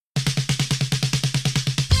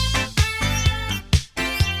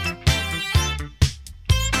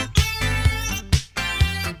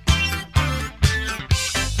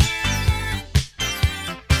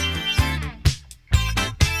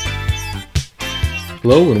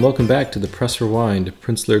Hello and welcome back to the Press Rewind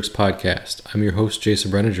Prince Lyrics podcast. I'm your host, Jason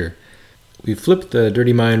Brenninger. We flipped the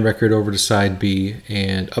Dirty Mind record over to side B,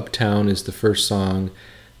 and Uptown is the first song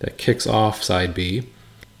that kicks off side B.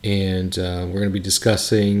 And we're going to be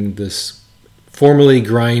discussing this formerly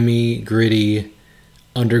grimy, gritty,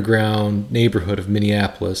 underground neighborhood of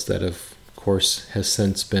Minneapolis that, of course, has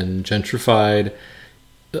since been gentrified.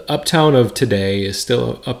 The Uptown of today is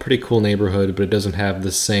still a pretty cool neighborhood, but it doesn't have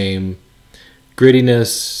the same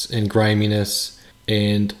grittiness and griminess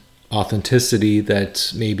and authenticity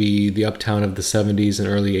that maybe the Uptown of the 70s and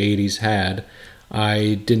early 80s had.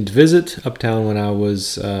 I didn't visit Uptown when I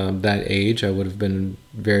was that age. I would have been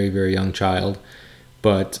a very, very young child.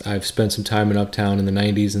 But I've spent some time in Uptown in the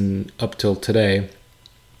 90s and up till today.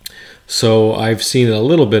 So I've seen a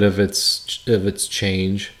little bit of its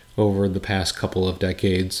change over the past couple of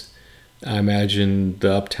decades. I imagine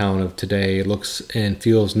the Uptown of today looks and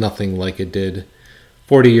feels nothing like it did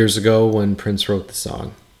 40 years ago when Prince wrote the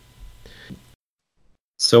song.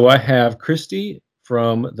 So I have Christy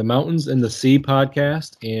from the Mountains and the Sea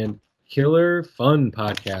podcast and Killer Fun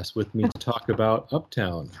podcast with me to talk about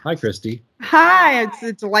Uptown. Hi, Christy. Hi, it's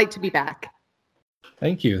a delight to be back.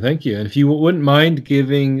 Thank you. And if you wouldn't mind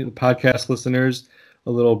giving the podcast listeners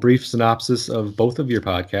a little brief synopsis of both of your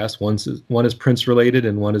podcasts. One is Prince related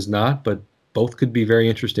and one is not, but both could be very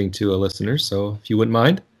interesting to a listener. So if you wouldn't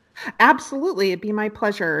mind. Absolutely. It'd be my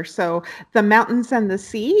pleasure. So The Mountains and the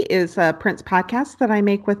Sea is a Prince podcast that I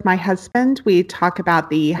make with my husband. We talk about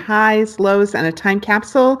the highs, lows, and a time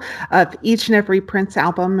capsule of each and every Prince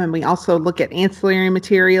album. And we also look at ancillary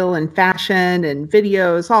material and fashion and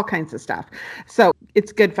videos, all kinds of stuff. So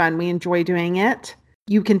it's good fun. We enjoy doing it.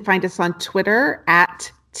 You can find us on Twitter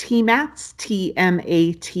at TMATS,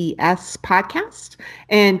 TMATS podcast.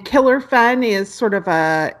 And Killer Fun is sort of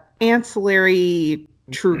a ancillary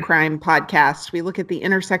true crime podcast. We look at the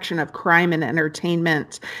intersection of crime and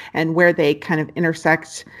entertainment and where they kind of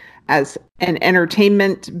intersect as an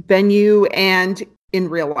entertainment venue and in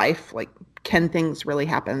real life, like can things really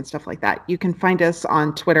happen, stuff like that. You can find us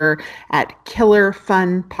on Twitter at Killer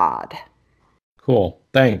Fun Pod. Cool.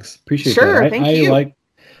 Thanks. Appreciate that. Thank you.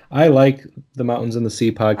 I like the Mountains and the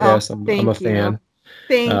Sea podcast. I'm a fan.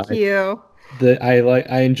 Thank you.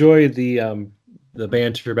 I enjoy the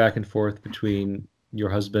banter back and forth between your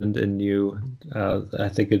husband and you. I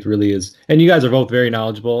think it really is, and you guys are both very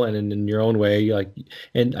knowledgeable and in your own way.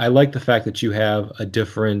 And I like the fact that you have a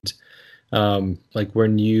different, like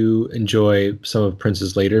when you enjoy some of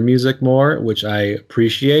Prince's later music more, which I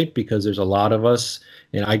appreciate because there's a lot of us,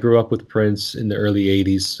 and I grew up with Prince in the early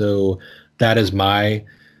 '80s, so that is my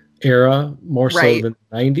era more so than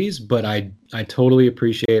the 90s, but I totally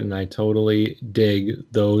appreciate and I totally dig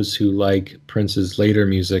those who like Prince's later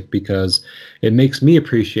music because it makes me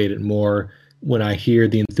appreciate it more when I hear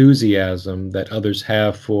the enthusiasm that others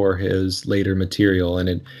have for his later material,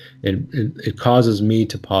 and it causes me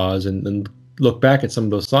to pause and look back at some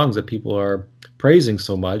of those songs that people are praising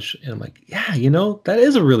so much, and I'm like, yeah, that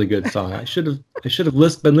is a really good song. I should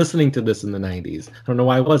have been listening to this in the 90s. I don't know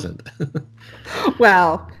why I wasn't.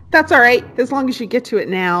 Well, that's all right, as long as you get to it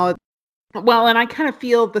now. Well, and I kind of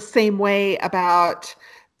feel the same way about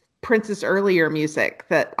Prince's earlier music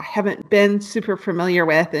that I haven't been super familiar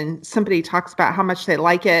with, and somebody talks about how much they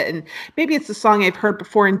like it, and maybe it's a song I've heard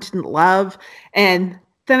before and didn't love, and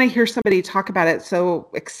then I hear somebody talk about it so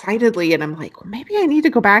excitedly, and I'm like, well, maybe I need to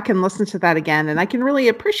go back and listen to that again, and I can really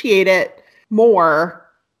appreciate it more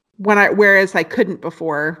whereas I couldn't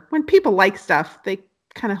before. When people like stuff, they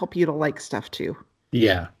kind of help you to like stuff too.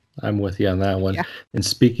 Yeah, I'm with you on that one. Yeah. And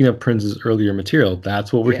speaking of Prince's earlier material,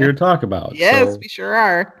 that's what we're here to talk about. Yes, we sure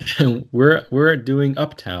are. We're doing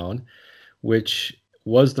Uptown, which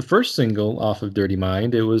was the first single off of Dirty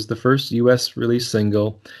Mind. It was the first U.S. release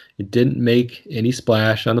single. It didn't make any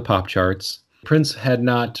splash on the pop charts. Prince had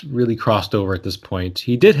not really crossed over at this point.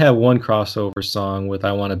 He did have one crossover song with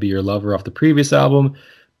I Want to Be Your Lover off the previous album,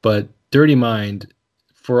 but Dirty Mind,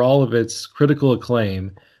 for all of its critical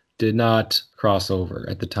acclaim, did not cross over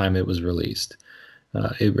at the time it was released.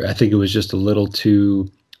 I think it was just a little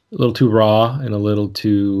too raw and a little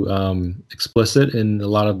too explicit in a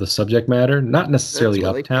lot of the subject matter. Not necessarily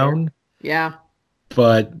really Uptown. Fair. Yeah.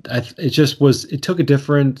 But it took a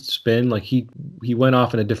different spin. Like he went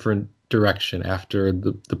off in a different direction after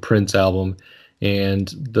the Prince album,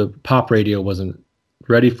 and the pop radio wasn't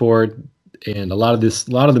ready for it. And a lot of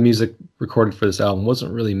the music recorded for this album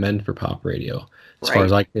wasn't really meant for pop radio, as far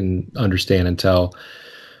as I can understand and tell.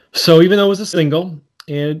 So even though it was a single,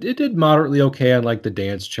 and it did moderately okay on like the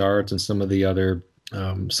dance charts and some of the other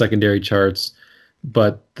secondary charts,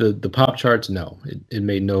 but the pop charts, no, it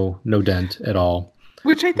made no dent at all.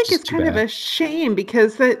 Which I which think is is too kind of bad. a shame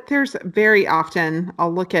because there's very often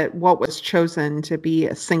I'll look at what was chosen to be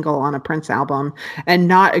a single on a Prince album and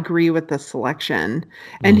not agree with the selection.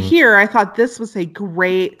 And Mhm. here I thought this was a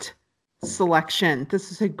great selection.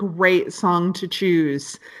 This is a great song to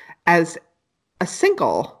choose as a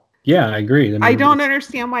single. Yeah, I agree. I I mean, don't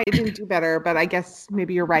understand why it didn't do better, but I guess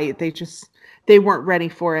maybe you're right. They weren't ready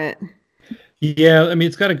for it. yeah, I mean,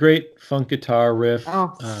 it's got a great funk guitar riff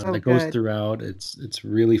Oh, so that goes good. throughout. It's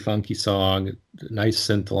really funky song, nice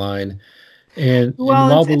synth line, and Well,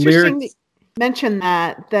 while it's the interesting that lyrics, you mention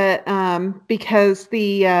that because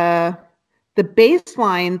the bass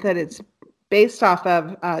line that it's based off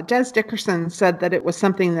of, Des Dickerson said that it was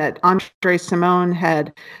something that Andre Simone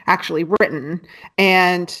had actually written,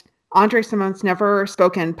 and Andre Simone's never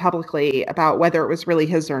spoken publicly about whether it was really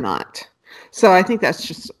his or not. So I think that's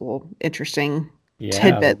just a little interesting yeah,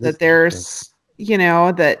 tidbit that that is interesting.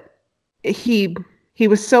 there's, that he he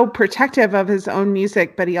was so protective of his own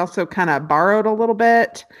music, but he also kind of borrowed a little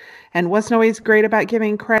bit and wasn't always great about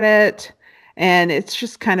giving credit. And it's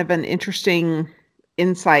just kind of an interesting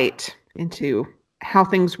insight into how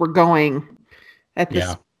things were going at Yeah,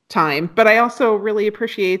 this time. But I also really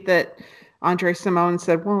appreciate that Andre Simone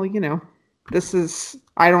said, well,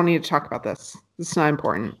 I don't need to talk about this. It's not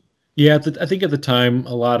important. yeah. I think at the time,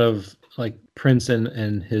 a lot of like Prince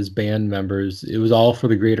and his band members, it was all for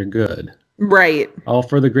the greater good, Right. all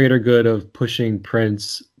for the greater good of pushing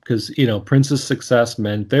Prince because Prince's success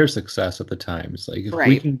meant their success at the time. It's like if we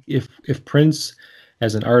Right. can if Prince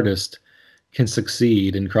as an artist can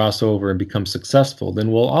succeed and cross over and become successful,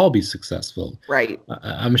 then we'll all be successful. Right.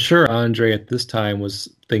 I'm sure Andre at this time was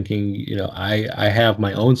thinking, I have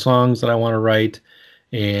my own songs that I want to write,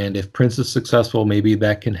 and if Prince is successful, maybe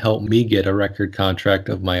that can help me get a record contract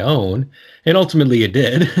of my own. And ultimately, it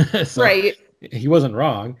did. So Right. he wasn't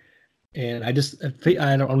wrong. And I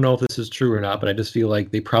don't know if this is true or not, but I just feel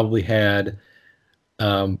like they probably had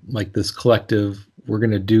like this collective, we're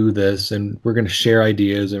going to do this and we're going to share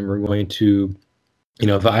ideas and we're going to,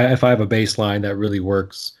 if I have a bass line that really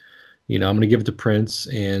works, I'm going to give it to Prince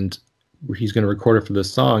and he's going to record it for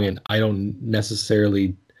this song. And I don't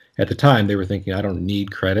necessarily, at the time, they were thinking, I don't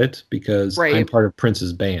need credit because I'm Right. part of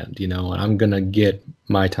Prince's band, and I'm going to get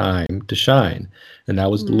my time to shine. And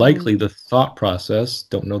that was likely Mm, the thought process.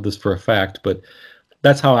 Don't know this for a fact, but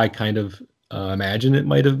that's how I kind of imagine it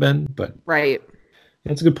might have been. But right.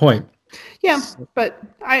 that's a good point. Yeah, but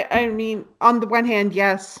I mean, on the one hand,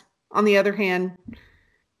 yes. On the other hand,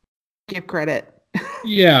 give credit.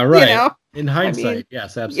 Yeah, You right. know, In I mean, hindsight,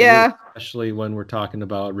 yes, absolutely. yeah, Especially when we're talking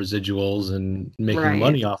about residuals and making right,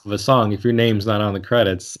 money off of a song. If your name's not on the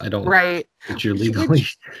credits, I don't right. that you're legally.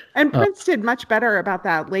 Which, and Uh, Prince did much better about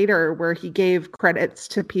that later, where he gave credits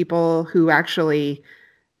to people who actually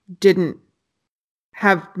didn't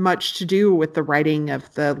have much to do with the writing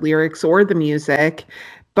of the lyrics or the music,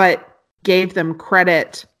 but gave them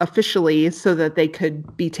credit officially so that they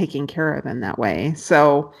could be taken care of in that way.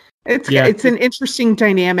 So yeah, it's an interesting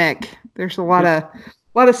dynamic. There's could, a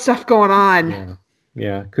lot of stuff going on. yeah,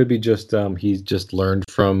 yeah. Could be just he's just learned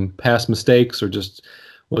from past mistakes, or just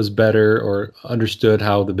was better, or understood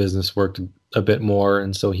how the business worked a bit more,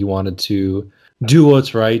 and so he wanted to do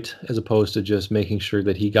what's right as opposed to just making sure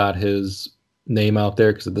that he got his name out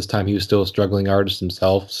there. Because at this time he was still a struggling artist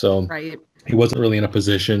himself, so Right. he wasn't really in a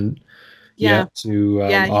position Yeah. yet to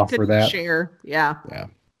Yeah, he offer couldn't that. share. Yeah. Yeah.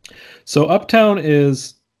 So Uptown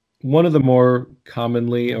is one of the more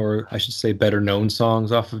commonly, or I should say, better known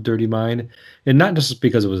songs off of Dirty Mind. And not just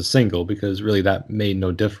because it was a single, because really that made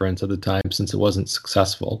no difference at the time since it wasn't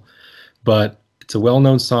successful. But it's a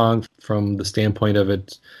well-known song from the standpoint of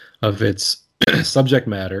its subject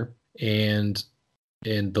matter and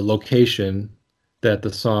the location that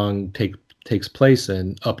the song takes place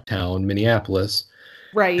in, Uptown, Minneapolis,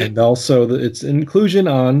 Right. and also its inclusion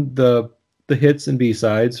on the hits and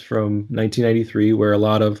B-sides from 1993, where a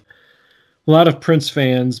lot of Prince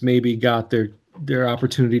fans maybe got their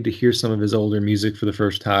opportunity to hear some of his older music for the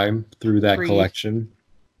first time through that Agreed. collection.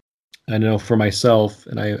 I know for myself,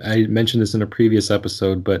 and I mentioned this in a previous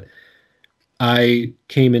episode, but I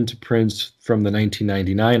came into Prince from the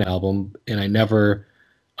 1999 album, and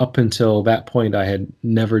up until that point, I had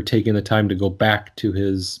never taken the time to go back to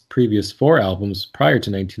his previous four albums prior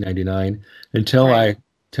to 1999 until Right.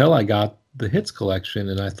 I got the hits collection,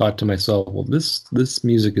 and I thought to myself, well, this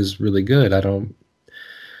music is really good.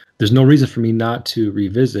 There's no reason for me not to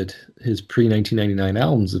revisit his pre 1999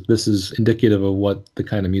 albums if this is indicative of what the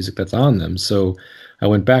kind of music that's on them. So I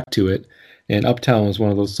went back to it, and Uptown was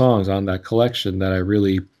one of those songs on that collection that I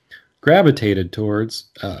really gravitated towards.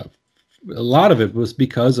 A lot of it was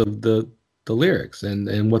because of the the lyrics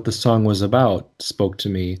and what the song was about spoke to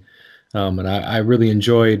me. And I really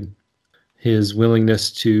enjoyed his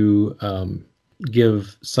willingness to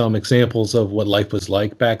give some examples of what life was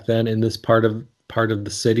like back then in this part of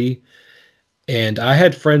the city. And I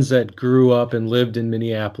had friends that grew up and lived in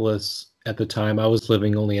Minneapolis at the time. I was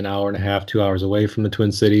living only an hour and a half, 2 hours away from the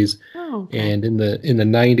Twin Cities. Oh, okay. And in the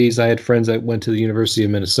 90s, I had friends that went to the University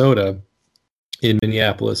of Minnesota in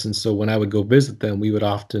Minneapolis. And so when I would go visit them, we would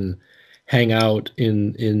often hang out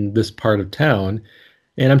in this part of town.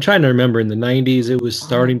 And I'm trying to remember, in the 90s, it was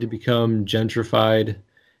starting to become gentrified.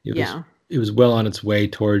 Yeah. It was well on its way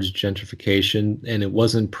towards gentrification, and it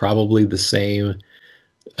wasn't probably the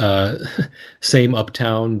uh, same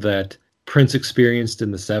uptown that Prince experienced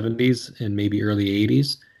in the 70s and maybe early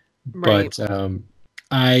 80s. Right. But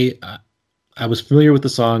I I was familiar with the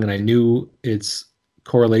song, and I knew its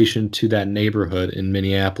correlation to that neighborhood in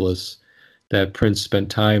Minneapolis that Prince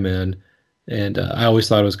spent time in. And I always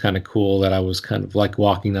thought it was kind of cool that I was kind of like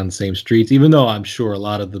walking down the same streets, even though I'm sure a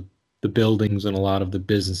lot of the buildings and a lot of the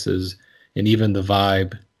businesses and even the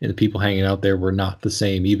vibe and the people hanging out there were not the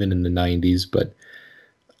same, even in the 90s. But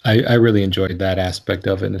I really enjoyed that aspect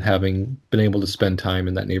of it and having been able to spend time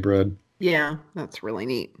in that neighborhood. Yeah, that's really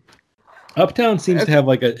neat. Uptown seems to have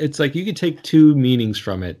it's like you could take two meanings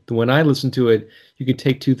from it. When I listen to it, you could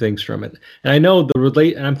take two things from it. And I know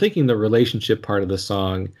and I'm thinking the relationship part of the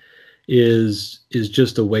song is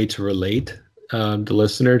just a way to relate the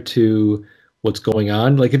listener to what's going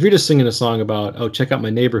on. Like if you're just singing a song about, oh, check out my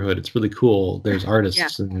neighborhood, it's really cool. There's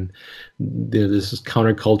artists and this is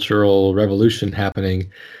countercultural revolution happening.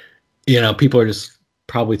 People are just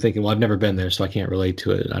probably thinking, well, I've never been there, so I can't relate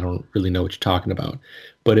to it. I don't really know what you're talking about.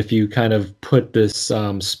 But if you kind of put this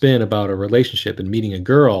spin about a relationship and meeting a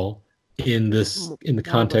girl in the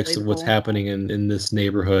context of what's happening in this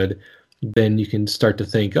neighborhood, then you can start to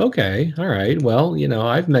think, okay, all right, well,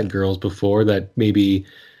 I've met girls before that maybe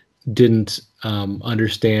didn't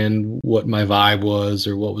understand what my vibe was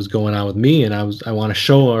or what was going on with me, and I want to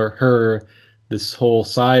show her this whole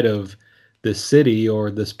side of this city or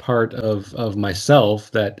this part of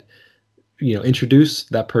myself that introduce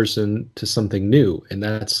that person to something new. And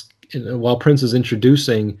while Prince is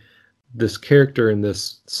introducing this character in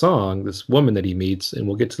this song, this woman that he meets, and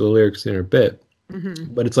we'll get to the lyrics in a bit.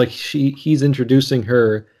 Mm-hmm. But it's like he's introducing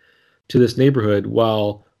her to this neighborhood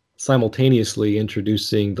while simultaneously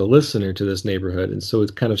introducing the listener to this neighborhood. And so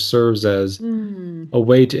it kind of serves as a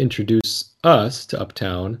way to introduce us to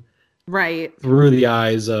Uptown, right, through the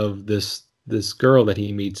eyes of this girl that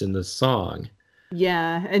he meets in this song.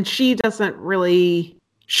 Yeah, and she's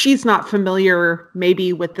not familiar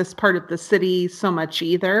maybe with this part of the city so much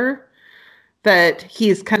either, that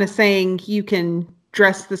he's kind of saying you can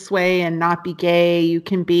dress this way and not be gay. You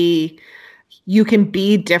can be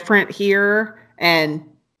different here, and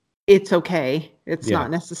it's okay. It's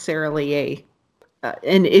not necessarily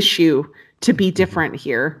an issue to be different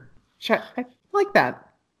here. I like that.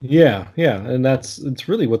 Yeah, and it's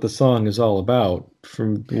really what the song is all about,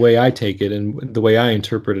 from the way I take it and the way I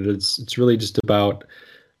interpret it. It's really just about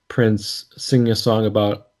Prince singing a song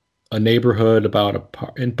about a neighborhood, about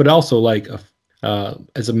but also like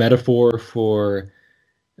as a metaphor for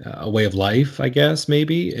a way of life, I guess,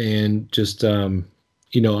 maybe, and just a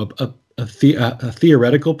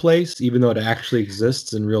theoretical place, even though it actually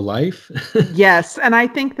exists in real life. Yes, and I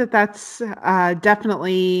think that's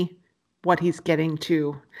definitely what he's getting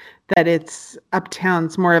to, that it's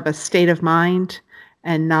Uptown's more of a state of mind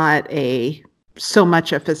and not so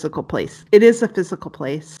much a physical place. It is a physical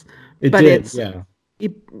place, it is.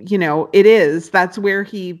 That's where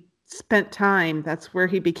he spent time. That's where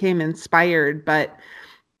he became inspired, but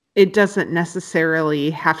it doesn't necessarily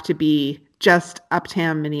have to be just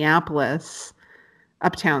Uptown Minneapolis.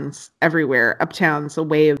 Uptown's everywhere. Uptown's a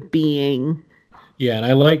way of being. Yeah, and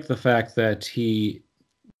I like the fact that he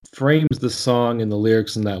frames the song and the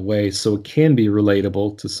lyrics in that way so it can be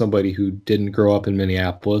relatable to somebody who didn't grow up in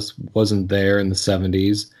Minneapolis, wasn't there in the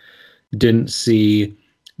 70s, didn't see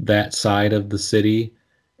that side of the city,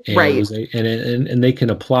 and right. And they can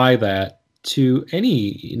apply that to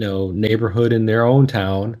any neighborhood in their own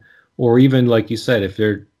town, or even, like you said, if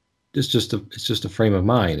they're it's just a frame of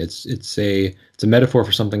mind. It's a metaphor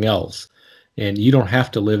for something else. And you don't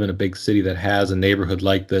have to live in a big city that has a neighborhood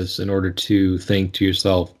like this in order to think to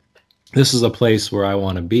yourself, this is a place where I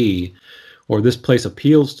want to be, or this place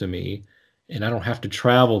appeals to me, and I don't have to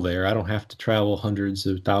travel there. I don't have to travel hundreds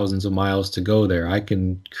of thousands of miles to go there. I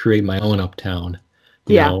can create my own Uptown.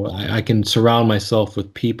 I can surround myself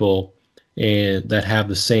with people that have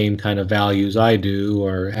the same kind of values I do,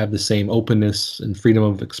 or have the same openness and freedom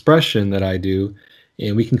of expression that I do,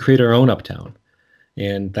 and we can create our own uptown.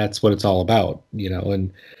 And that's what it's all about,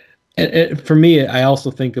 and for me, I also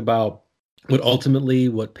think about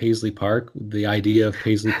what Paisley Park, the idea of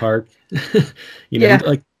Paisley Park, he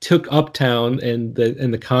like took Uptown and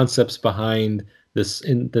the concepts behind this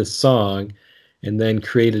in this song, and then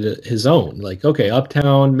created his own. Like, okay,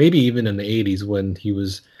 Uptown, maybe even in the '80s when he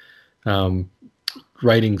was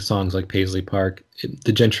writing songs like Paisley Park,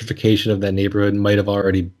 the gentrification of that neighborhood might have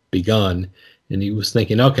already begun, and he was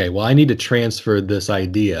thinking, okay, well, I need to transfer this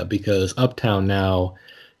idea because Uptown now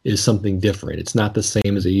is something different. It's not the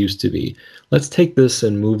same as it used to be. Let's take this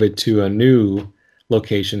and move it to a new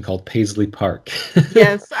location called Paisley Park.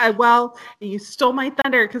 Yes, well, you stole my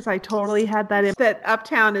thunder because I totally had that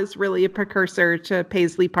Uptown is really a precursor to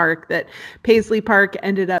Paisley Park, that Paisley Park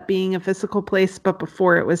ended up being a physical place, but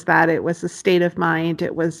before it was that, it was a state of mind.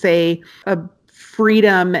 It was a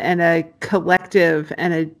freedom and a collective,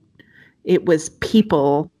 and it was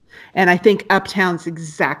people. And I think Uptown's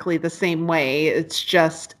exactly the same way. It's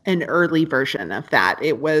just an early version of that.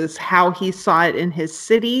 It was how he saw it in his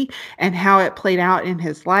city and how it played out in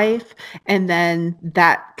his life. And then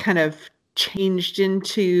that kind of changed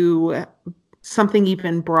into something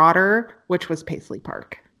even broader, which was Paisley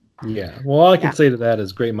Park. Yeah. Well, all I can say to that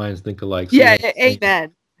is great minds think alike. So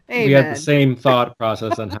amen. We had the same thought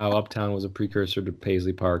process on how Uptown was a precursor to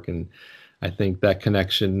Paisley Park, and I think that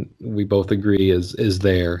connection, we both agree, is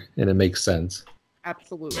there, and it makes sense.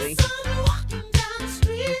 Absolutely.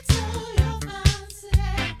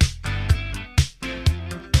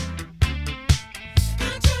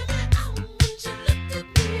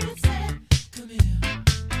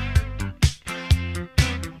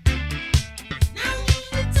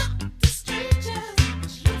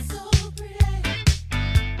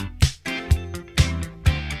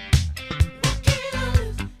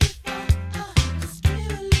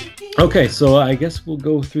 Okay, so I guess we'll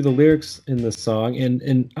go through the lyrics in this song,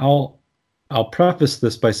 and I'll preface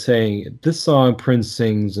this by saying this song Prince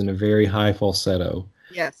sings in a very high falsetto.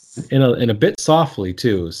 Yes. And a bit softly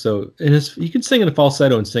too. So you can sing in a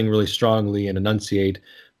falsetto and sing really strongly and enunciate,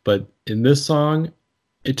 but in this song,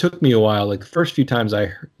 it took me a while. Like the first few times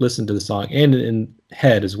I listened to the song, and in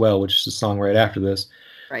Head as well, which is the song right after this.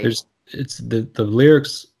 Right. It's the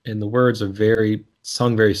lyrics and the words are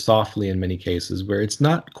sung very softly in many cases, where it's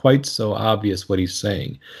not quite so obvious what he's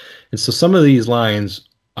saying. And so some of these lines,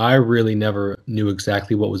 I really never knew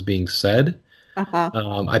exactly what was being said. Uh-huh.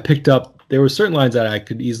 I picked up, there were certain lines that I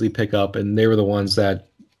could easily pick up, and they were the ones that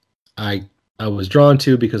I was drawn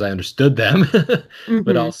to because I understood them, Mm-hmm.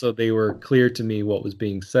 but also they were clear to me what was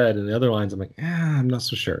being said. And the other lines, I'm like, I'm not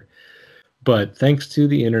so sure. But thanks to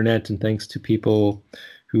the internet and thanks to people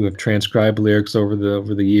who have transcribed lyrics over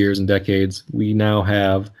the years and decades, we now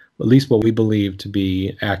have at least what we believe to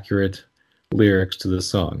be accurate lyrics to the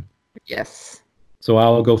song. Yes. So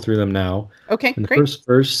I'll go through them now. Okay, In the great. first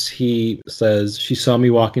verse, he says, "She saw me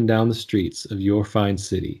walking down the streets of your fine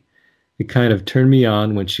city. It kind of turned me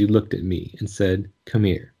on when she looked at me and said, 'Come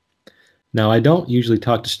here.' Now, I don't usually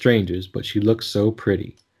talk to strangers, but she looks so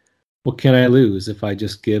pretty. What can I lose if I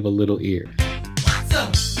just give a little ear?"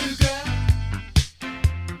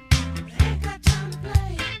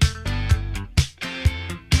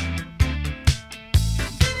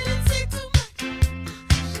 What's up, new girl?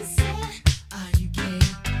 Ain't got time to play.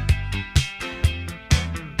 Didn't say too much. She said, "Are you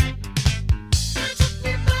gay?" That took me by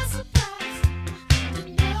surprise. Didn't know what to do.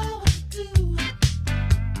 Just looked her in her eyes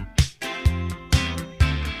and said, "No, are you?"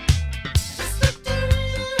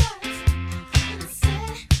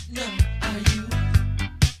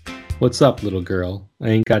 "What's up, little girl? I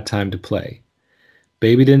ain't got time to play."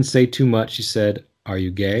 Baby didn't say too much. She said, "Are you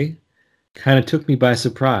gay?" Kind of took me by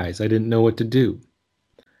surprise. I didn't know what to do.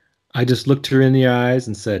 I just looked her in the eyes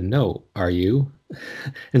and said, "No, are you?"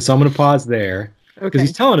 And so I'm going to pause there because Okay.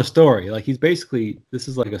 he's telling a story. Like this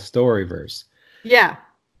is like a story verse. Yeah.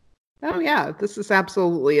 Oh, yeah. This is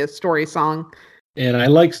absolutely a story song. And I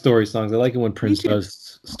like story songs. I like it when Prince too.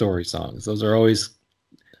 does story songs. Those are always,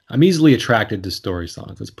 I'm easily attracted to story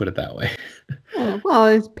songs. Let's put it that way. Well,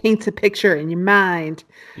 it paints a picture in your mind.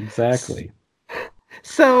 Exactly.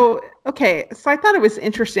 So, okay. So I thought it was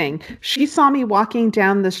interesting. She saw me walking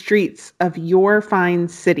down the streets of your fine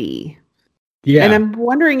city. Yeah. And I'm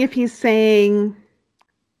wondering if he's saying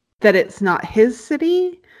that it's not his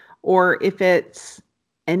city or if it's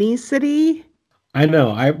any city. I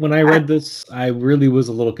know. When I read this, I really was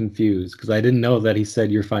a little confused because I didn't know that he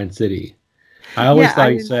said your fine city. I always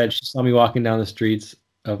thought he said she saw me walking down the streets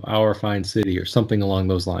of our fine city or something along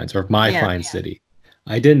those lines, or my fine city.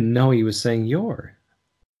 I didn't know he was saying your.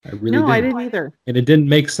 I really didn't. I didn't either. And it didn't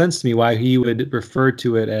make sense to me why he would refer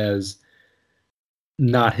to it as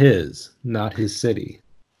not his city.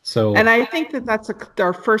 So, And I think that that's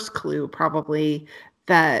our first clue, probably,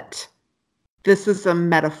 that this is a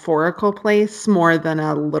metaphorical place more than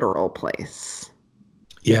a literal place.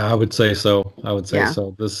 yeah, I would say so. Yeah.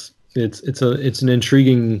 It's an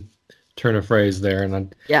intriguing turn of phrase there,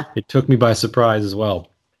 and Yeah. it took me by surprise as well.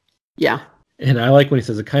 Yeah. And I like when he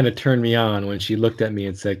says it kind of turned me on when she looked at me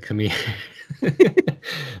and said, "Come here."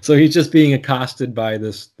 So he's just being accosted by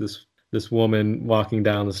this woman walking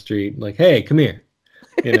down the street, like, "Hey, come here,"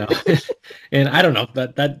 you know. And I don't know,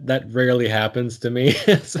 that rarely happens to me.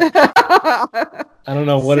 So I don't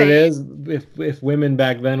know what it Same. is. If women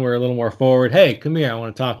back then were a little more forward, "Hey, come here, I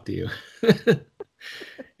want to talk to you."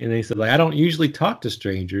 And they said, like, "I don't usually talk to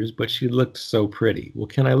strangers, but she looked so pretty. What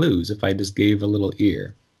can I lose if I just gave a little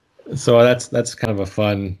ear?" So that's kind of a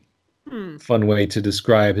fun way to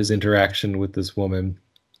describe his interaction with this woman.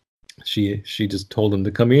 She just told him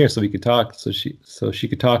to come here so we could talk, so she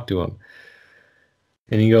could talk to him.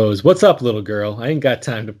 And he goes, "What's up, little girl? I ain't got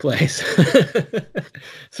time to play."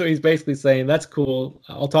 So he's basically saying, "That's cool.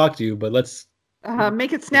 I'll talk to you, but let's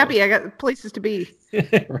Make it snappy. I got places to be.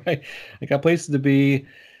 right. I got places to be,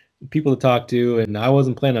 people to talk to, and I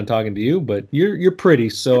wasn't planning on talking to you, but you're pretty,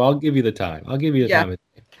 so I'll give you the time. I'll give you the Yeah. time."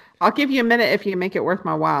 I'll give you a minute if you make it worth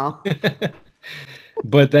my while.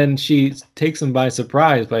 But then she takes him by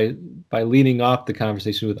surprise by leading off the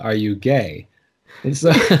conversation with, "Are you gay?" And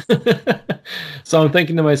so so I'm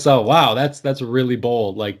thinking to myself, wow, that's really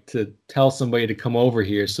bold, like to tell somebody to come over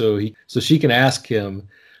here so she can ask him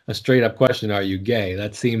a straight up question, "Are you gay?"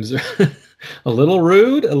 That seems a little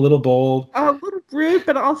rude, a little bold. A little rude,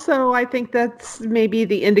 but also I think that's maybe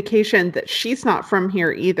the indication that she's not from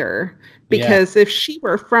here either. Because if she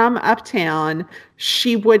were from Uptown,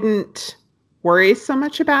 she wouldn't worry so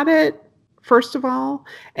much about it, first of all.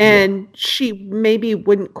 And she maybe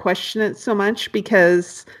wouldn't question it so much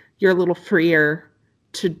because you're a little freer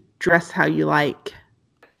to dress how you like.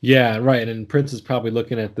 Yeah, right. And Prince is probably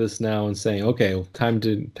looking at this now and saying, "Okay, well, time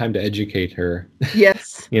to educate her."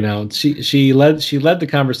 Yes. You know, she led the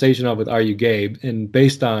conversation off with, "Are you gay?" And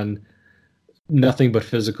based on nothing but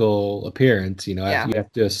physical appearance, you know, Yeah. you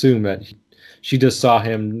have to assume that she just saw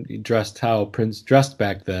him dressed how Prince dressed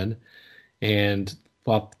back then, and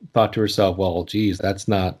thought to herself, "Well, geez, that's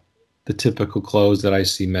not the typical clothes that I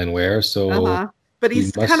see men wear." So, Uh-huh. But he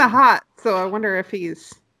he's must- kind of hot, so I wonder if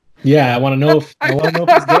he's. yeah, I want to know if he's gay or I want to know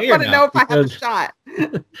not. if I have a Because shot.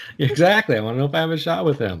 exactly, I want to know if I have a shot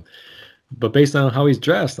with him. But based on how he's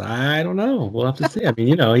dressed, I don't know. We'll have to see. I mean,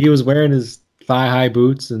 you know, he was wearing his thigh-high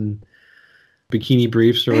boots and bikini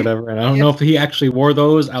briefs or whatever, and I don't know if he actually wore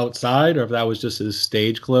those outside or if that was just his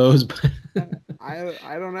stage clothes. But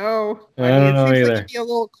I don't know. I don't know it seems either. like it'd be a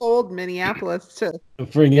little cold in Minneapolis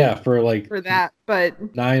for like for that,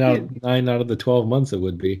 but 9 out of the 12 months it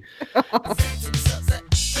would be.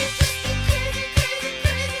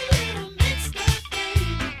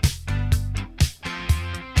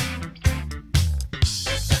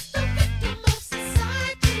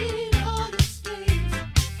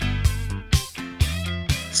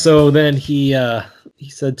 So then he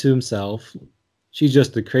said to himself, "She's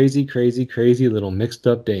just a crazy, crazy, crazy little mixed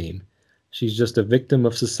up dame. She's just a victim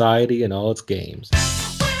of society and all its games."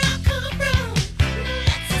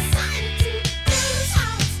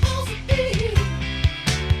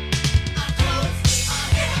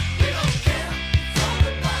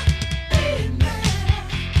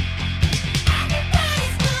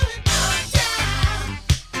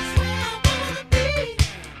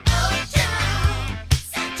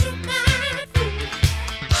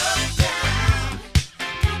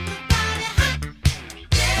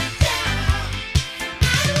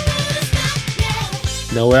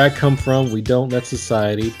 Now where I come from, we don't let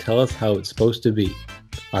society tell us how it's supposed to be.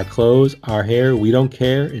 Our clothes, our hair, we don't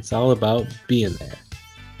care. It's all about being there.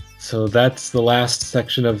 So that's the last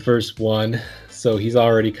section of verse 1. So he's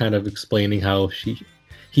already kind of explaining how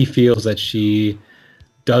he feels that she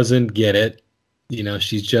doesn't get it. You know,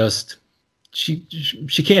 she's just she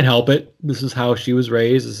can't help it. This is how she was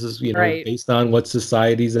raised. This is, you know, Right. based on what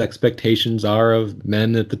society's expectations are of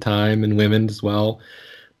men at the time and women as well.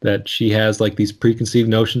 That she has like these preconceived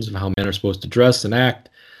notions of how men are supposed to dress and act,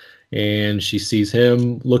 and she sees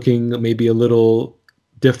him looking maybe a little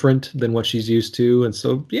different than what she's used to, and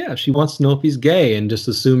so yeah, she wants to know if he's gay, and just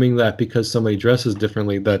assuming that because somebody dresses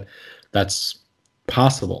differently that's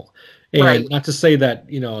possible. And Right. not to say that,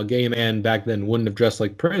 you know, a gay man back then wouldn't have dressed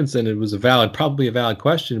like Prince, and it was probably a valid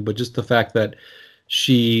question, but just the fact that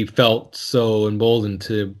she felt so emboldened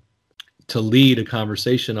to lead a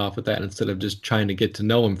conversation off with that instead of just trying to get to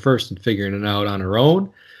know him first and figuring it out on her own,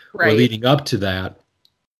 or Right. leading up to that.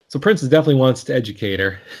 So Prince definitely wants to educate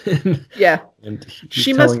her. Yeah. And he's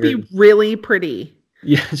She must telling be her, really pretty.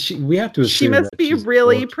 yeah, we have to She assume must that be she's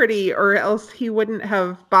really gorgeous. pretty, or else he wouldn't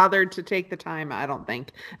have bothered to take the time, I don't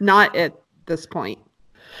think. Not at this point.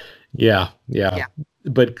 Yeah, yeah. Yeah.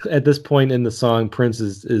 But at this point in the song, Prince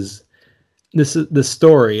is this is the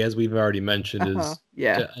story, as we've already mentioned, Uh-huh. is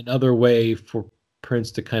Yeah. another way for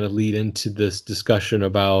Prince to kind of lead into this discussion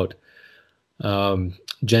about um,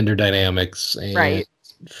 gender dynamics and Right.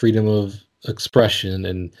 freedom of expression.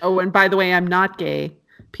 And Oh, and by the way, I'm not gay.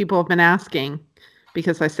 People have been asking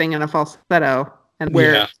because I sing in a falsetto and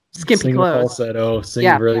wear yeah, skimpy sing a clothes. falsetto, sing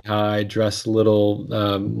Yeah. really high, dress a little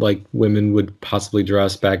like women would possibly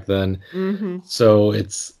dress back then. Mm-hmm. So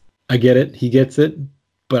I get it, he gets it,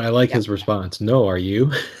 but I like Yeah. his response. No, are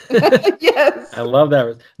you? Yes. I love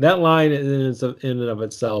that line in and of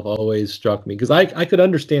itself always struck me because I could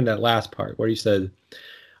understand that last part where he said,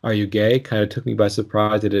 "Are you gay?" Kind of took me by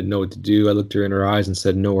surprise. I didn't know what to do. I looked her in her eyes and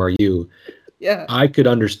said, "No, are you?" Yeah. I could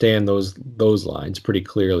understand those lines pretty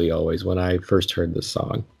clearly always when I first heard this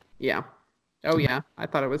song. Yeah. Oh, yeah. I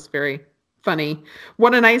thought it was very funny.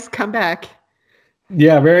 What a nice comeback.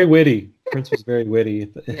 Yeah, very witty. Prince was very witty.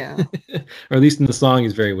 Yeah. Or at least in the song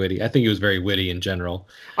he's very witty. I think he was very witty in general.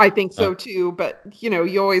 I think so too, but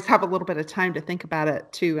you always have a little bit of time to think about it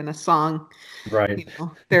too in a song. Right.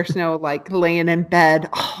 There's no like laying in bed.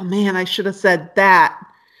 Oh man, I should have said that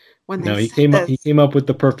when No, they he said he this. came up with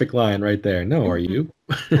the perfect line right there. No, are you?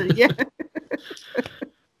 Yeah,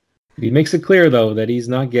 He makes it clear though that he's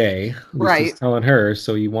not gay. At least he's right. telling her,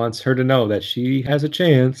 so he wants her to know that she has a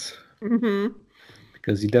chance Hmm.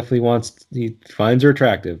 because he finds her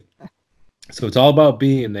attractive. So it's all about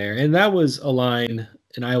being there. And that was a line,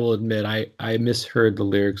 and I will admit I misheard the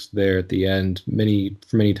lyrics there at the end many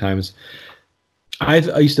times. I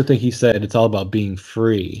used to think he said it's all about being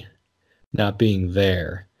free, not being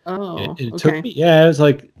there. Oh, It took okay. me, yeah, it was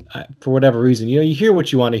like, for whatever reason, you hear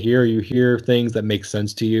what you want to hear, you hear things that make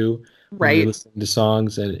sense to you when you're Right. listening to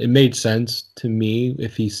songs, and it made sense to me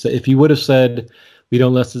if he would have said, "We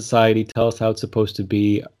don't let society tell us how it's supposed to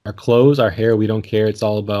be. Our clothes, our hair, we don't care. It's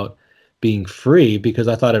all about being free," because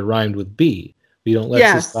I thought it rhymed with "be." We don't let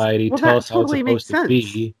Yes. society Well, tell that us how it's totally makes supposed to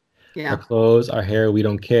sense. be. Our Yeah. clothes, our hair, we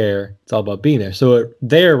don't care. It's all about being there. So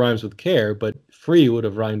there rhymes with care, but free would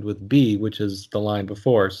have rhymed with be, which is the line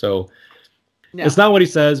before. So Yeah. it's not what he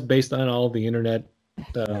says based on all the internet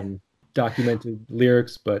documented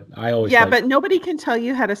lyrics, but I always Yeah, like but nobody can tell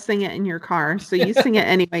you how to sing it in your car, so you sing it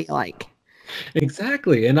any way you like.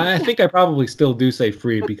 exactly. And I think I probably still do say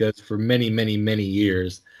free because for many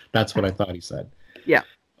years, that's what I thought he said. Yeah.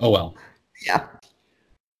 Oh well. Yeah.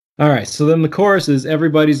 All right. So then the chorus is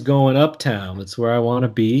everybody's going uptown. That's where I want to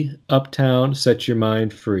be. Uptown, set your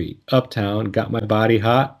mind free. Uptown, got my body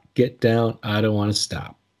hot. Get down, I don't want to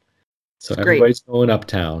stop. So It's great. everybody's going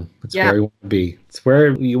uptown. That's Yeah. where you want to be. It's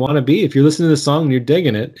where you want to be. If you're listening to the song and you're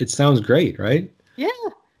digging it, it sounds great, right? Yeah.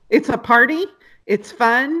 It's a party. It's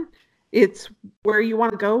fun. It's where you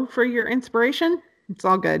want to go for your inspiration. It's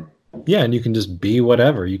all good. Yeah, and you can just be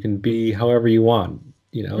whatever. You can be however you want.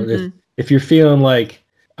 Mhm. If you're feeling like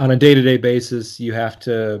on a day-to-day basis you have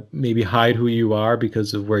to maybe hide who you are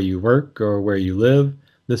because of where you work or where you live,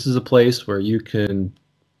 this is a place where you can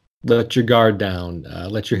let your guard down,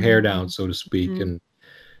 let your hair down, so to speak, Mhm.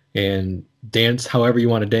 and dance however you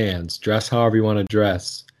want to dance, dress however you want to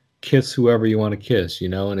dress, kiss whoever you want to kiss,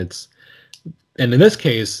 and in this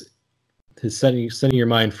case, his setting your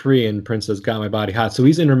mind free, and Prince has got my body hot. So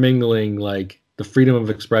he's intermingling like the freedom of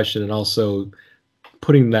expression and also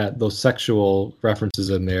putting those sexual references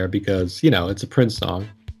in there because it's a Prince song,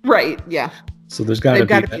 Right. Yeah. so there's got to They've be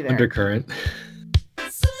gotta that be there. undercurrent.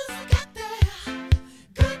 As soon as I got there,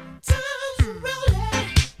 good times were rolling.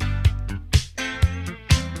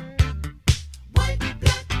 White,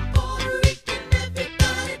 black, Puerto Rican,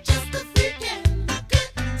 everybody just a freaking. Good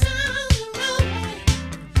times were rolling.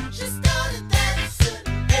 She started dancing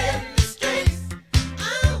in the streets.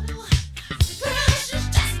 Oh, precious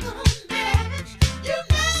just don't match.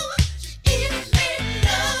 She even made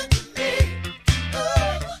love to me.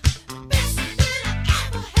 Ooh, best that I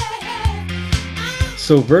ever had.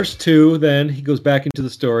 So verse 2, then he goes back into the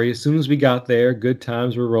story. As soon as we got there, good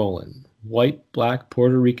times were rolling. White, black,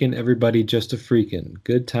 Puerto Rican, everybody just a freakin'.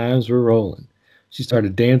 Good times were rolling. She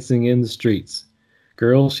started dancing in the streets.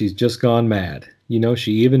 Girl, she's just gone mad.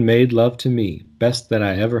 She even made love to me. Best that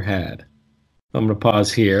I ever had. I'm gonna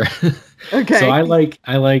pause here. Okay. So I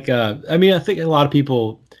think a lot of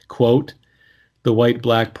people quote the white,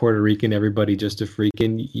 black, Puerto Rican, everybody just a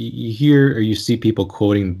freakin'. You hear or you see people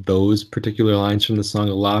quoting those particular lines from the song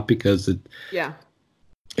a lot because Yeah.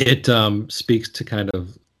 it speaks to kind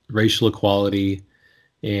of racial equality,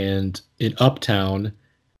 and in Uptown,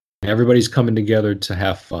 everybody's coming together to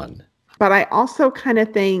have fun. But I also kind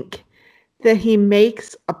of think that he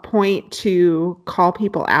makes a point to call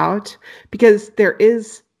people out because there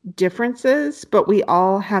is differences, but we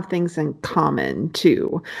all have things in common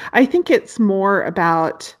too. I think it's more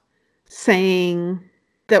about saying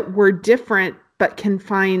that we're different but can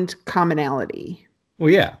find commonality. Well,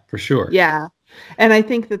 yeah, for sure. Yeah. And I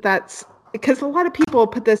think that that's because a lot of people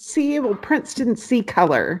put the see, well, Prince didn't see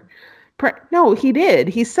color. No, he did.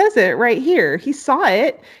 He says it right here. He saw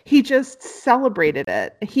it. He just celebrated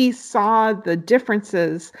it. He saw the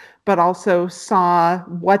differences, but also saw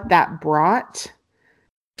what that brought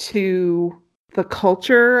to the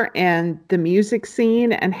culture and the music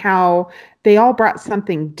scene and how they all brought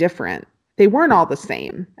something different. They weren't all the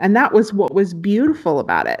same. And that was what was beautiful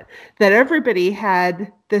about it, that everybody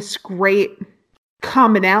had this great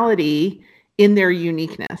commonality in their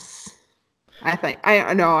uniqueness.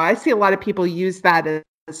 I know I see a lot of people use that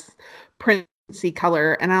as Princey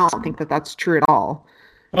color, and I don't think that that's true at all.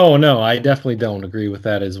 Oh, no, I definitely don't agree with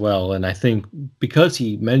that as well. And I think because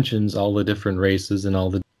he mentions all the different races and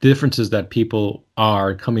all the differences that people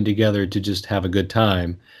are coming together to just have a good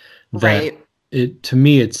time, that Right. to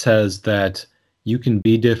me, it says that you can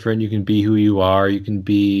be different, you can be who you are, you can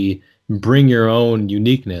bring your own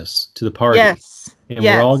uniqueness to the party. Yes. And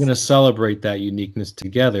yes. we're all going to celebrate that uniqueness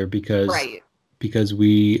together Right. because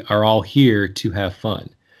we are all here to have fun.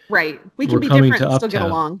 Right. We can We're be coming different to and still get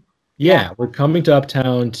Uptown. along. Yeah, we're coming to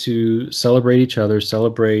Uptown to celebrate each other,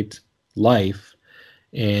 celebrate life.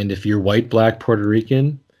 And if you're white, black, Puerto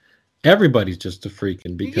Rican, everybody's just a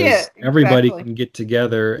freaking because Yeah, everybody exactly. can get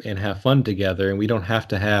together and have fun together. And we don't have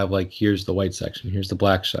to have like, here's the white section, here's the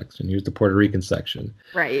black section, here's the Puerto Rican section.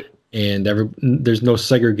 Right. And there's no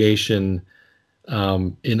segregation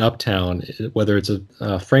in Uptown, whether it's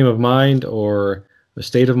a frame of mind or a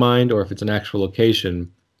state of mind, or if it's an actual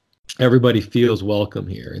location. Everybody feels welcome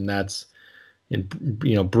here, and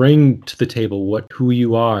bring to the table who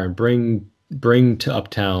you are, and bring to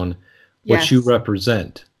Uptown what you Yes.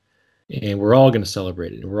 represent, and we're all going to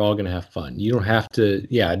celebrate it, and we're all going to have fun. You don't have to,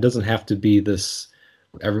 it doesn't have to be this.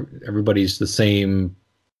 Everybody's the same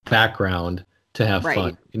background to have Right.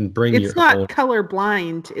 fun, and bring It's your not own. color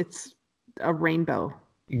blind. It's a rainbow.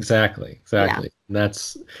 Exactly. And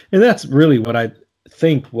that's really what I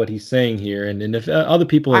think what he's saying here. And if other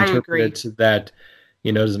people I interpret agree. it to that,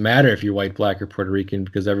 it doesn't matter if you're white, black, or Puerto Rican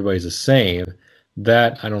because everybody's the same.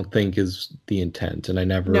 That I don't think is the intent. And I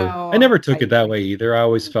never took it that way either. I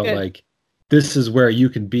always felt Good. like this is where you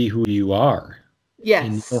can be who you are. And you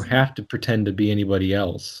Yes. don't have to pretend to be anybody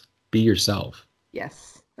else. Be yourself.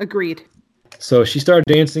 Yes. Agreed. So she started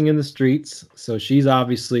dancing in the streets. So she's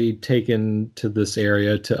obviously taken to this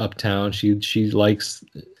area, to Uptown. She likes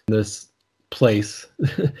this place,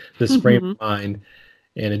 this frame of mind.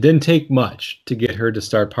 And it didn't take much to get her to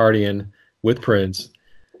start partying with Prince.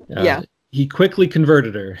 Yeah. He quickly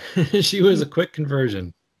converted her. She was a quick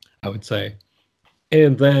conversion, I would say.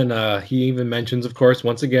 And then he even mentions, of course,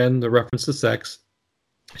 once again, the reference to sex.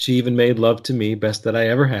 She even made love to me, best that I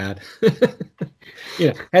ever had.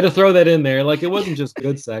 Had to throw that in there. Like, it wasn't just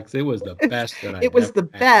good sex. It was the best that I It was ever the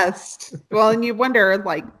had. best. Well, and you wonder,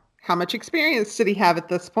 like, how much experience did he have at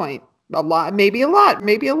this point? A lot, maybe a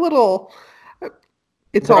little.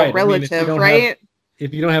 It's Right. I all mean, if you relative, don't right?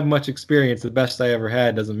 If you don't have much experience, the best I ever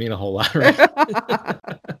had doesn't mean a whole lot, right?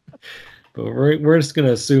 But we're just going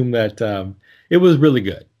to assume that it was really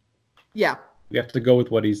good. Yeah. We have to go with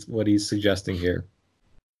what he's suggesting here.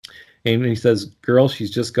 And he says, "Girl, she's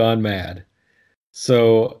just gone mad."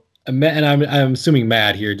 So, and I'm assuming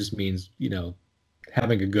mad here just means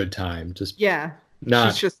having a good time, just Yeah.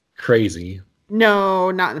 not She's just crazy. no,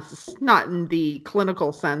 not in the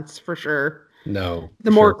clinical sense for sure. No, The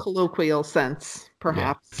for more sure. colloquial sense,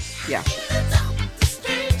 perhaps. Yeah.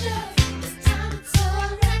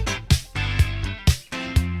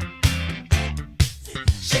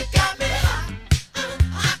 She got me hot,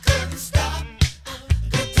 I couldn't stop.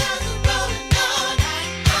 Good times are rolling on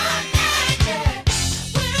and on and yeah.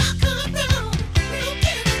 When I come around, we'll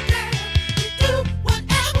get it down. We do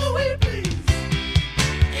whatever we please.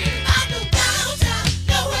 Ain't about no downtown,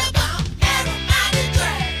 nowhere bound, everybody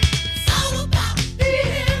drag. It's all about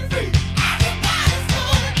being free. Everybody's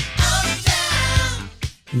going uptown.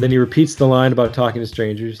 And then he repeats the line about talking to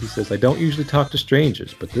strangers. He says, "I don't usually talk to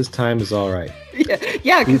strangers, but this time is all right."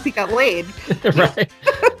 Yeah, because he got laid. Right?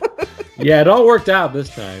 Yeah, it all worked out this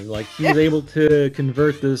time. Like, he was able to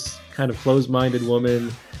convert this kind of closed-minded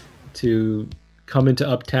woman to come into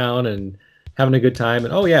Uptown and having a good time.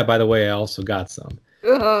 And oh yeah, by the way, I also got some.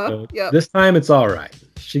 So Yep. this time it's all right.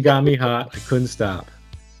 She got me hot. I couldn't stop.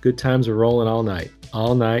 Good times were rolling all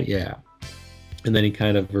night, yeah. And then he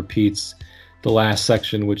kind of repeats the last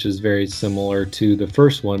section, which is very similar to the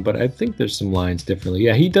first one, but I think there's some lines differently.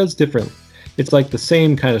 Yeah, he does different. It's like the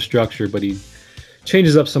same kind of structure, but he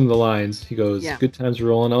changes up some of the lines. He goes, Yeah. good times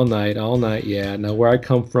rolling all night, yeah. Now where I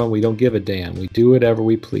come from, we don't give a damn. We do whatever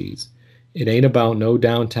we please. It ain't about no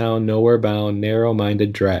downtown, nowhere bound,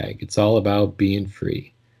 narrow-minded drag. It's all about being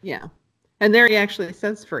free. Yeah. And there he actually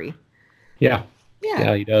says free. Yeah,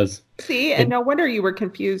 Yeah. he does. See, and no wonder you were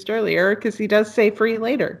confused earlier because he does say free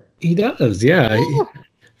later. He does, yeah. Yeah.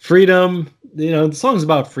 Freedom, the song's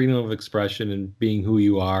about freedom of expression and being who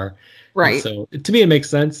you are. And Right. so to me, it makes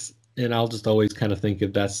sense. And I'll just always kind of think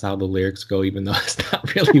if that's how the lyrics go, even though it's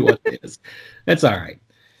not really what it is. That's all right.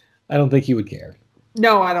 I don't think he would care.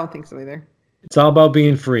 No, I don't think so either. It's all about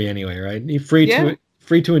being free anyway, right? He's free Yeah.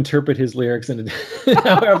 to interpret his lyrics and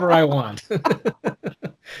however I want.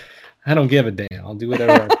 I don't give a damn. I'll do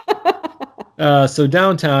whatever. So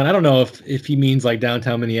downtown, I don't know if he means like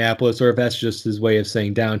downtown Minneapolis or if that's just his way of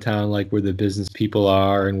saying downtown, like where the business people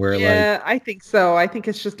are and where Yeah, I think so. I think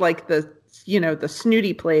it's just like the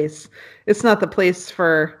snooty place. It's not the place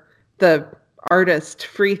for the artist,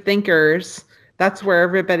 free thinkers. That's where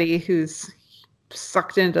everybody who's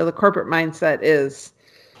sucked into the corporate mindset is.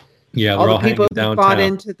 yeah, All they're the all hanging people who downtown. bought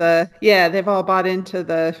into they've all bought into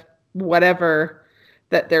the whatever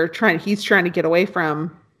that he's trying to get away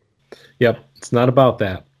from. Yep, it's not about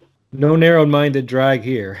that. No narrow-minded drag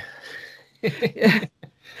here.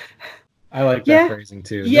 I like that Yeah. phrasing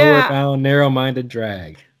too. Yeah. Nowhere bound, narrow-minded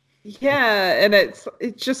drag. Yeah, and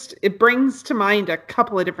it brings to mind a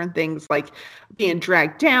couple of different things like being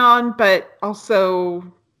dragged down, but also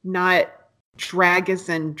not drag as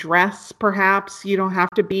in dress, perhaps. You don't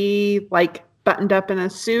have to be like buttoned up in a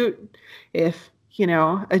suit. If,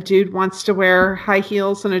 a dude wants to wear high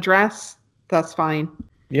heels and a dress, that's fine.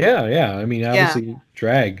 Yeah. I mean, obviously,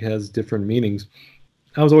 drag has different meanings.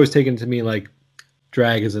 I was always taken to mean like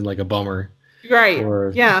drag as in like a bummer. Right.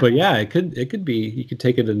 Yeah. But yeah, it could be. You could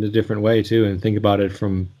take it in a different way too, and think about it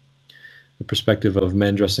from the perspective of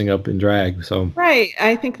men dressing up in drag. So Right.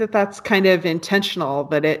 I think that that's kind of intentional,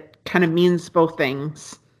 that it kind of means both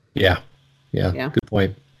things. yeah, Yeah. good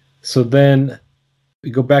point. So then we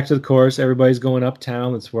go back to the chorus. Everybody's going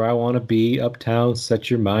uptown. That's where I want to be. Uptown, set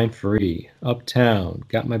your mind free. Uptown,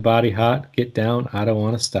 got my body hot. Get down. I don't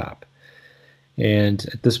want to stop. And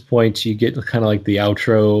at this point, you get kind of like the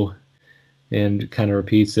outro, and kind of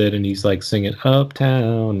repeats it, and he's like singing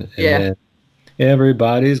uptown. And Yeah. then,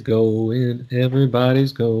 everybody's going,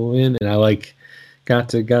 and I like got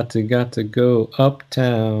to go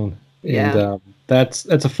uptown. Yeah. And that's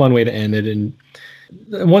a fun way to end it. And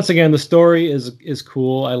once again, the story is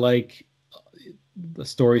cool. I like the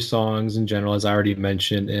story songs in general, as I already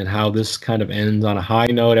mentioned, and how this kind of ends on a high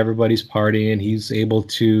note. Everybody's partying. He's able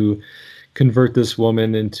to convert this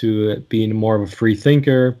woman into being more of a free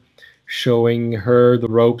thinker, showing her the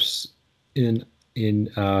ropes in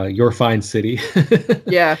Your Fine City.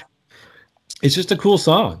 Yeah. It's just a cool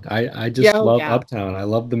song. I just love Yeah. Uptown. I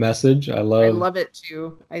love the message. I I love love it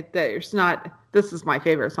too. This is my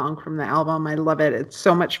favorite song from the album. I love it. It's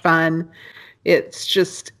so much fun.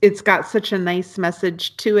 It's got such a nice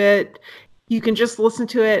message to it. You can just listen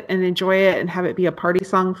to it and enjoy it and have it be a party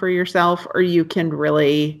song for yourself, or you can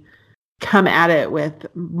really come at it with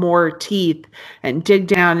more teeth and dig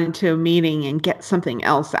down into a meaning and get something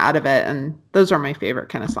else out of it. And those are my favorite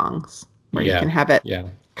kind of songs where you can have it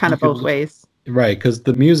kind You of could both ways. Right, because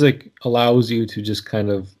the music allows you to just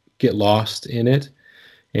kind of get lost in it,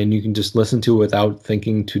 and you can just listen to it without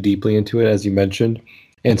thinking too deeply into it, as you mentioned,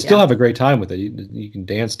 and still have a great time with it. You can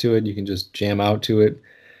dance to it. You can just jam out to it.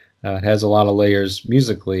 It has a lot of layers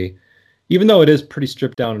musically, even though it is pretty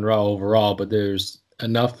stripped down and raw overall, but there's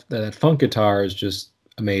enough that funk guitar is just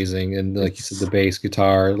amazing. And like you said, the bass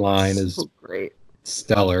guitar line is So great.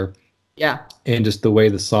 stellar. Yeah. And just the way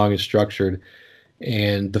the song is structured,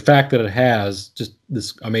 and the fact that it has just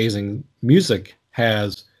this amazing music,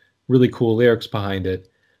 has really cool lyrics behind it,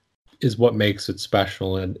 is what makes it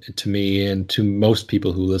special, and to me and to most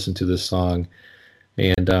people who listen to this song.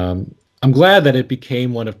 And I'm glad that it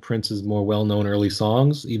became one of Prince's more well-known early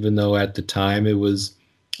songs, even though at the time it was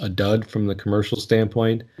a dud from the commercial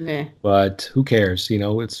standpoint. Meh. But who cares?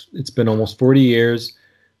 It's been almost 40 years.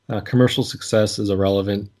 Commercial success is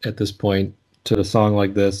irrelevant at this point to a song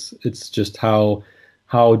like this. It's just how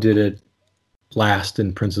did it last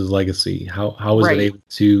in Prince's legacy? How was it able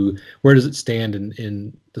to? Where does it stand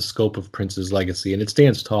in the scope of Prince's legacy? And it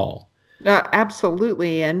stands tall.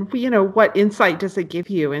 Absolutely. And what insight does it give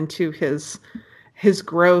you into his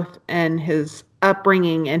growth and his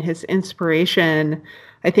upbringing and his inspiration,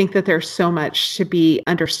 I think that there's so much to be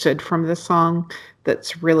understood from this song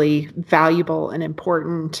that's really valuable and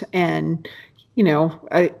important. And,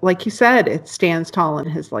 like you said, it stands tall in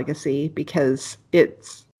his legacy because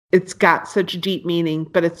it's got such deep meaning,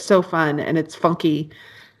 but it's so fun and it's funky.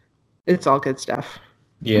 It's all good stuff.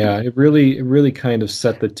 Yeah, it really kind of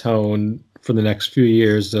set the tone for the next few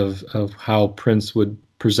years of how Prince would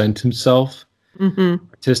present himself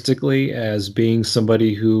artistically as being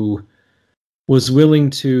somebody who was willing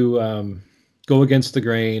to go against the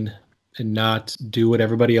grain and not do what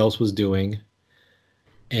everybody else was doing.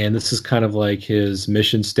 And this is kind of like his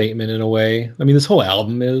mission statement in a way. I mean, this whole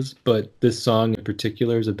album is, but this song in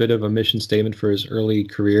particular is a bit of a mission statement for his early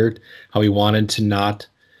career, how he wanted to not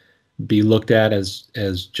be looked at as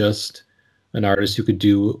just an artist who could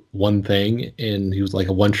do one thing, and he was like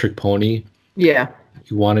a one-trick pony. Yeah.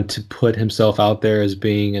 He wanted to put himself out there as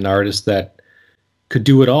being an artist that could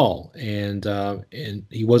do it all, and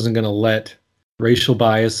he wasn't going to let racial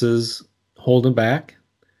biases hold him back.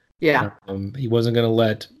 Yeah. He wasn't going to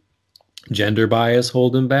let gender bias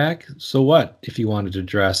hold him back. So what if he wanted to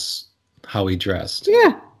dress how he dressed?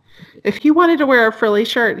 Yeah. If he wanted to wear a frilly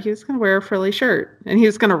shirt, he was going to wear a frilly shirt, and he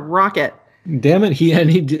was going to rock it. Damn it, he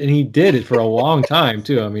did it for a long time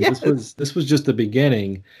too. I mean, Yes. this was just the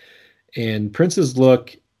beginning, and Prince's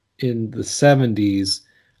look in the 70s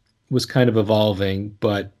was kind of evolving,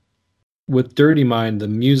 but with Dirty Mind, the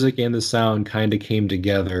music and the sound kind of came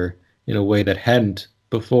together in a way that hadn't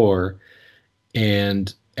before.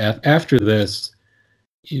 And after this,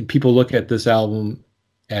 people look at this album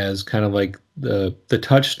as kind of like the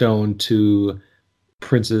touchstone to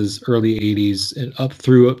Prince's early 80s and up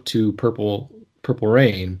to Purple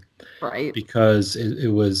Rain, Right. because it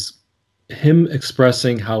was him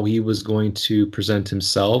expressing how he was going to present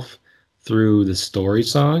himself through the story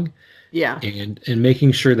song, Yeah. and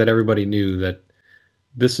making sure that everybody knew that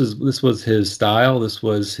this was his style, this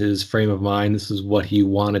was his frame of mind, this is what he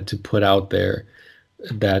wanted to put out there,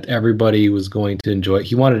 that everybody was going to enjoy.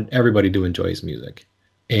 He wanted everybody to enjoy his music.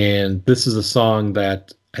 And this is a song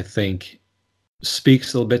that I think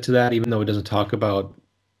speaks a little bit to that, even though it doesn't talk about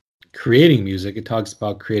creating music. It talks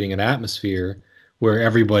about creating an atmosphere where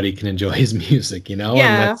everybody can enjoy his music, And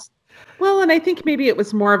Yeah. Well, and I think maybe it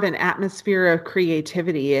was more of an atmosphere of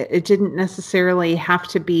creativity. It didn't necessarily have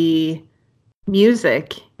to be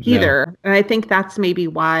music either. And I think that's maybe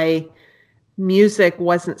why music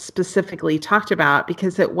wasn't specifically talked about,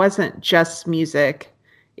 because it wasn't just music.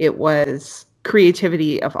 It was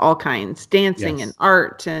creativity of all kinds, dancing Yes. and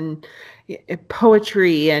art and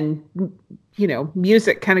poetry, and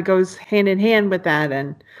music kind of goes hand in hand with that,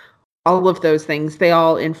 and all of those things, they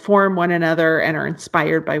all inform one another and are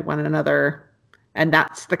inspired by one another, and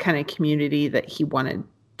that's the kind of community that he wanted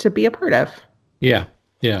to be a part of. Yeah.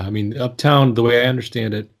 I mean, Uptown, the way I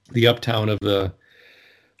understand it, the Uptown of the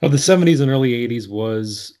 70s and early 80s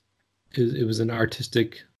was an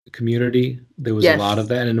artistic community. There was Yes. a lot of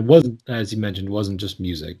that, and it wasn't, as you mentioned, it wasn't just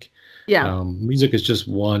music. Yeah. Music is just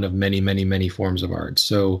one of many, many, many forms of art.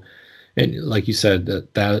 So, and like you said,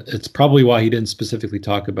 that it's probably why he didn't specifically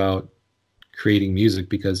talk about creating music,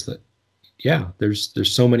 because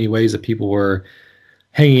there's so many ways that people were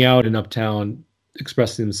hanging out in Uptown,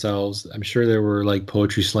 expressing themselves. I'm sure there were like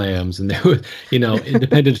poetry slams, and there were,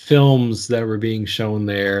 independent films that were being shown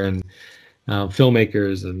there, and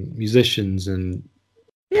filmmakers and musicians and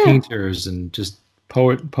Yeah. painters and just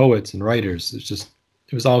poets and writers.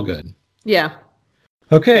 It was all good. Yeah.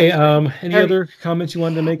 Okay. Any other comments you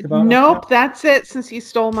wanted to make about? Nope, that's it. Since you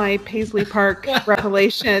stole my Paisley Park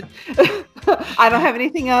revelation, I don't have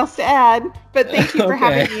anything else to add. But thank you for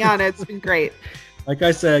Okay. having me on. It's been great. Like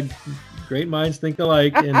I said, great minds think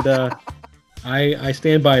alike, and I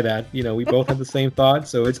stand by that. We both have the same thought,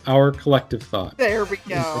 so it's our collective thought. There we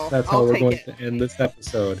go. That's how I'll we're take going it. to end this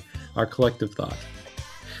episode. Our collective thought.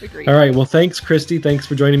 Agreed. All right. Well, thanks, Christy. Thanks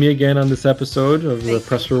for joining me again on this episode of the Thank you.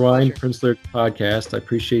 Press Rewind Prince Lyrics podcast. I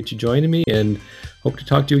appreciate you joining me, and hope to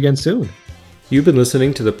talk to you again soon. You've been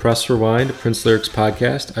listening to the Press Rewind Prince Lyrics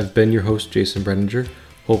podcast. I've been your host, Jason Brenninger.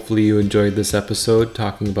 Hopefully you enjoyed this episode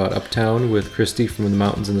talking about Uptown with Christy from the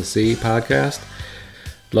Mountains and the Sea podcast.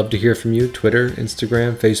 Love to hear from you. Twitter,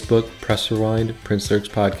 Instagram, Facebook, Press Rewind, Prince Lyrics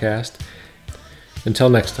podcast. Until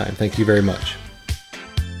next time, thank you very much.